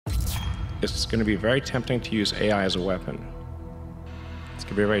it's going to be very tempting to use AI as a weapon. It's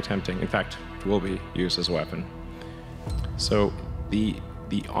going to be very tempting. In fact, it will be used as a weapon. So the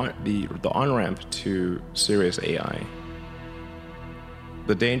on-ramp to serious AI,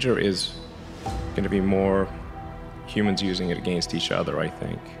 the danger is going to be more humans using it against each other, I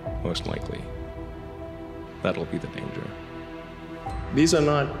think, most likely. That'll be the danger. These are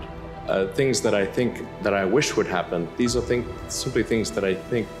not things that I wish would happen. These are simply things that I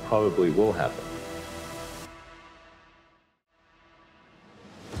think probably will happen.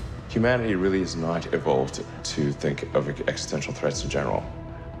 Humanity really is not evolved to think of existential threats in general.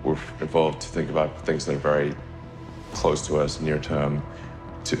 We're evolved to think about things that are very close to us, near term,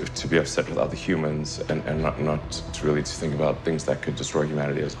 to be upset with other humans, and not to really to think about things that could destroy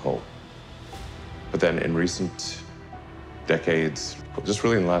humanity as a whole. But then in recent decades, just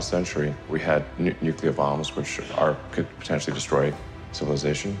really in the last century, we had nuclear bombs, which could potentially destroy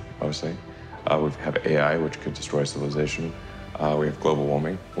civilization, obviously. We have AI, which could destroy civilization. We have global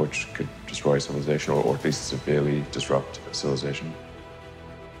warming, which could destroy civilization, or at least severely disrupt civilization.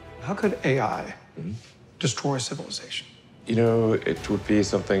 How could AI destroy civilization? You know, it would be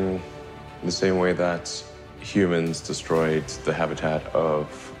something in the same way that humans destroyed the habitat of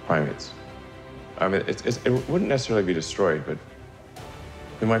primates. I mean, it wouldn't necessarily be destroyed, but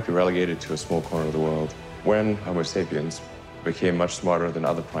we might be relegated to a small corner of the world. When Homo sapiens became much smarter than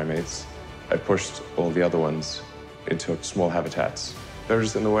other primates, it pushed all the other ones into small habitats. They're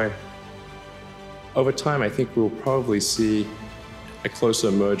just in the way. Over time, I think we'll probably see a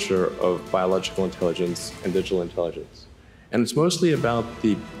closer merger of biological intelligence and digital intelligence. And it's mostly about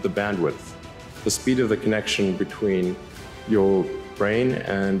the bandwidth, the speed of the connection between your brain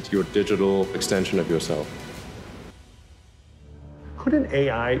and your digital extension of yourself. Couldn't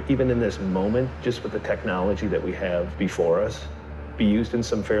AI, even in this moment, just with the technology that we have before us, be used in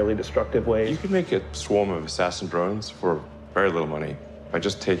some fairly destructive ways? You could make a swarm of assassin drones for very little money by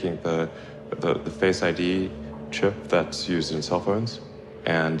just taking the Face ID chip that's used in cell phones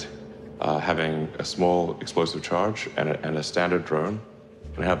and having a small explosive charge and a standard drone,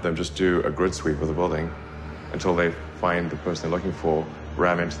 and have them just do a grid sweep of the building until they find the person they're looking for,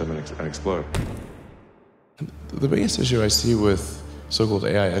 ram into them and explode. The biggest issue I see with so-called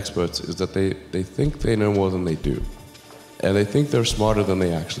AI experts is that they think they know more than they do. And they think they're smarter than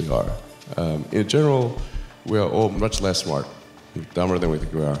they actually are. In general, we are all much less smart, dumber than we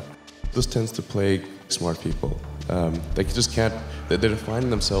think we are. This tends to plague smart people. They just can't, they define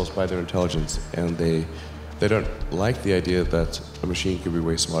themselves by their intelligence, and they don't like the idea that a machine could be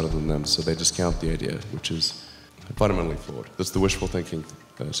way smarter than them, so they discount the idea, which is fundamentally flawed. That's the wishful thinking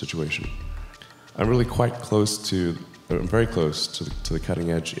situation. I'm really quite close to, I'm very close to the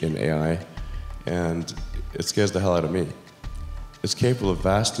cutting edge in AI, and it scares the hell out of me. It's capable of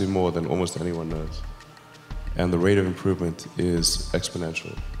vastly more than almost anyone knows, and the rate of improvement is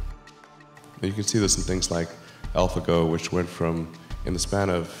exponential. And you can see this in things like AlphaGo, which went from, in the span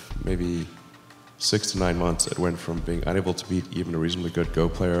of maybe 6 to 9 months, it went from being unable to beat even a reasonably good Go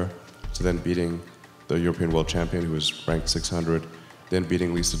player to then beating the European world champion, who was ranked 600, then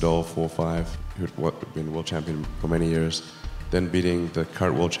beating Lisa Doll 4-5, who had been world champion for many years, then beating the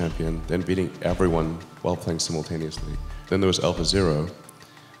current world champion, then beating everyone while playing simultaneously. Then there was AlphaZero,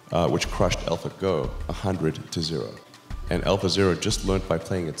 which crushed AlphaGo 100-0. And AlphaZero just learned by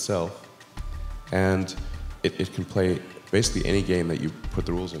playing itself, and it can play basically any game that you put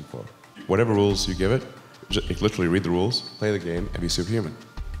the rules in for. Whatever rules you give it, just literally read the rules, play the game, and be superhuman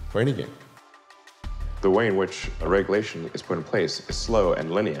for any game. The way in which a regulation is put in place is slow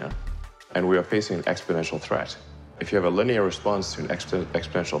and linear, and we are facing an exponential threat. If you have a linear response to an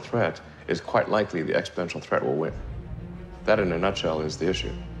exponential threat, it's quite likely the exponential threat will win. That, in a nutshell, is the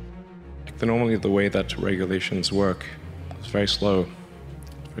issue. Normally, the way that regulations work is very slow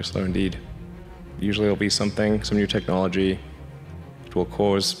indeed. Usually there'll be some new technology. It will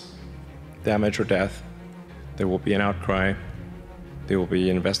cause damage or death. There will be an outcry. There will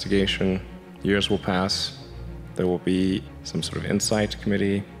be an investigation. Years will pass. There will be some sort of insight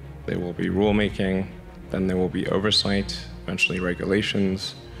committee. There will be rulemaking. Then there will be oversight, eventually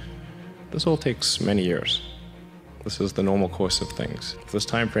regulations. This all takes many years. This is the normal course of things. This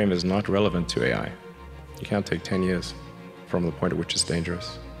time frame is not relevant to AI. You can't take 10 years from the point at which it's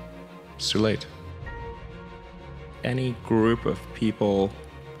dangerous. It's too late. Any group of people,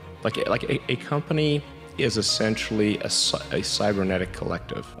 like a company is essentially a cybernetic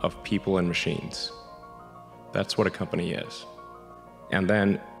collective of people and machines. That's what a company is. And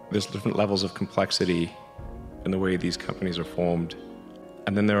then there's different levels of complexity in the way these companies are formed.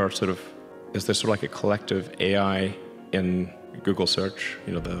 And then is there sort of like a collective AI in Google search,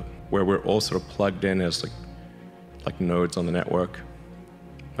 you know, where we're all sort of plugged in as like nodes on the network,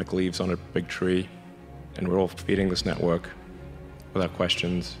 like leaves on a big tree, and we're all feeding this network without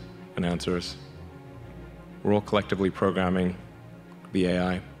questions and answers. We're all collectively programming the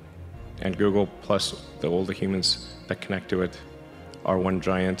AI, and Google plus all the humans that connect to it are one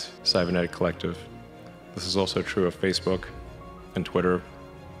giant cybernetic collective. This is also true of Facebook and Twitter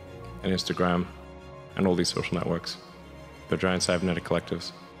and Instagram and all these social networks. They're giant cybernetic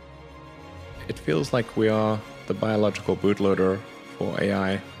collectives. It feels like we are the biological bootloader for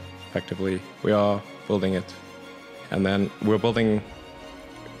AI, effectively. We are building it. And then we're building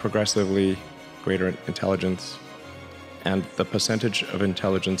progressively greater intelligence. And the percentage of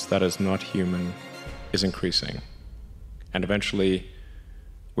intelligence that is not human is increasing. And eventually,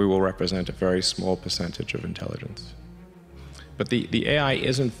 we will represent a very small percentage of intelligence. But the AI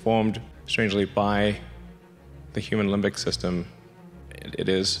is informed, strangely, by the human limbic system. It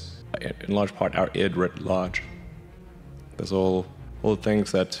is, in large part, our id writ large. There's all the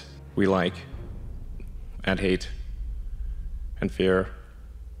things that we like and hate and fear.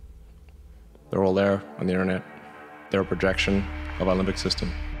 They're all there on the internet. They're a projection of our limbic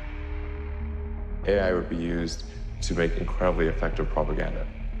system. AI would be used to make incredibly effective propaganda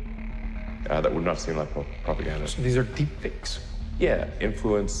that would not seem like propaganda. So these are deep fakes. Yeah,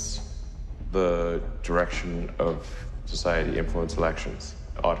 influence the direction of society, influence elections.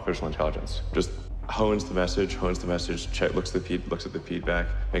 Artificial intelligence just hones the message, looks at the feedback,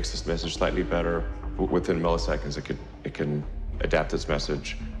 makes this message slightly better. Within milliseconds, it can adapt its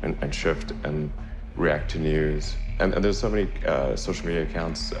message and shift and react to news. And there's so many social media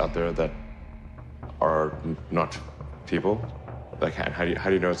accounts out there that are not people. Like, how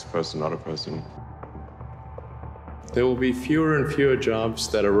do you know it's a person, not a person? There will be fewer and fewer jobs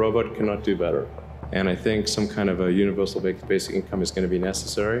that a robot cannot do better. And I think some kind of a universal basic income is going to be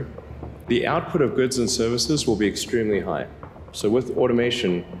necessary. The output of goods and services will be extremely high. So with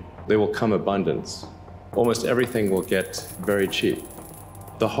automation, there will come abundance. Almost everything will get very cheap.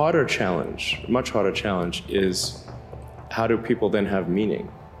 The harder challenge, much harder challenge, is how do people then have meaning?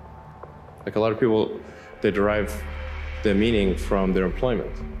 Like a lot of people, they derive their meaning from their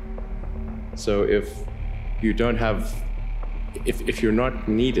employment. So if you don't have, if you're not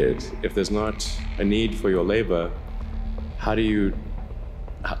needed, if there's not a need for your labor,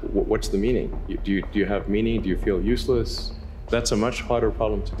 what's the meaning? Do you have meaning? Do you feel useless? That's a much harder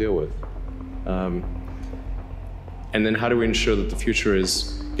problem to deal with. And then how do we ensure that the future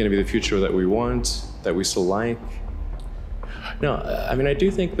is going to be the future that we want, that we still like? No, I mean, I do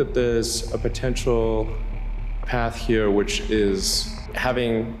think that there's a potential path here, which is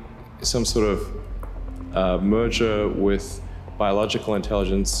having some sort of merger with biological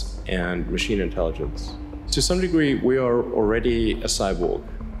intelligence and machine intelligence. To some degree, we are already a cyborg.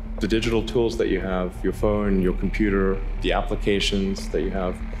 The digital tools that you have, your phone, your computer, the applications that you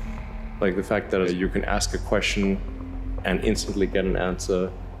have, like the fact that you can ask a question and instantly get an answer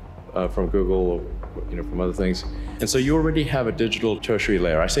from Google or from other things. And so you already have a digital tertiary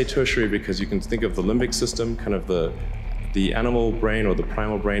layer. I say tertiary because you can think of the limbic system, kind of the animal brain or the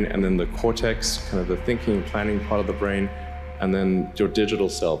primal brain, and then the cortex, kind of the thinking, planning part of the brain, and then your digital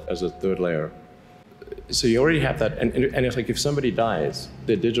self as a third layer. So you already have that, and it's like if somebody dies,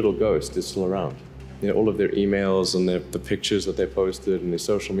 their digital ghost is still around. All of their emails and the pictures that they posted and their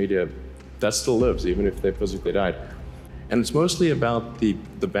social media, that still lives, even if they physically died. And it's mostly about the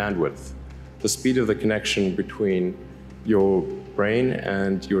bandwidth, the speed of the connection between your brain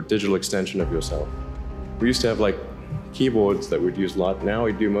and your digital extension of yourself. We used to have like keyboards that we'd use a lot. Now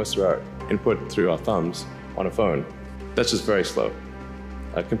we do most of our input through our thumbs on a phone. That's just very slow.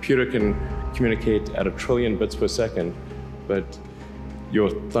 A computer can communicate at 1 trillion bits per second, but your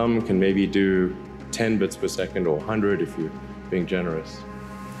thumb can maybe do 10 bits per second or 100 if you're being generous.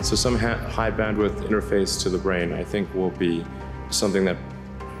 So some high bandwidth interface to the brain, I think, will be something that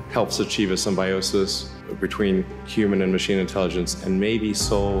helps achieve a symbiosis between human and machine intelligence and maybe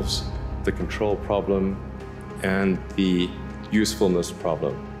solves the control problem and the usefulness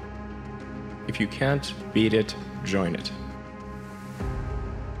problem. If you can't beat it, join it.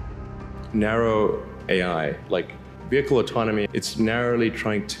 Narrow AI, like vehicle autonomy, it's narrowly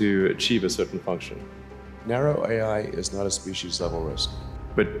trying to achieve a certain function. Narrow AI is not a species level risk.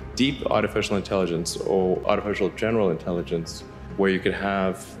 But deep artificial intelligence or artificial general intelligence, where you could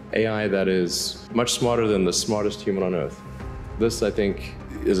have AI that is much smarter than the smartest human on Earth. This, I think,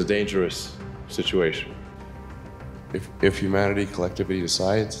 is a dangerous situation. If humanity collectively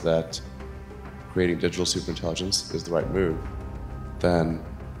decides that creating digital superintelligence is the right move, then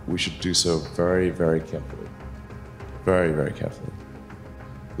we should do so very, very carefully. Very, very carefully.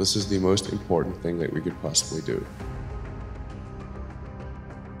 this is the most important thing that we could possibly do.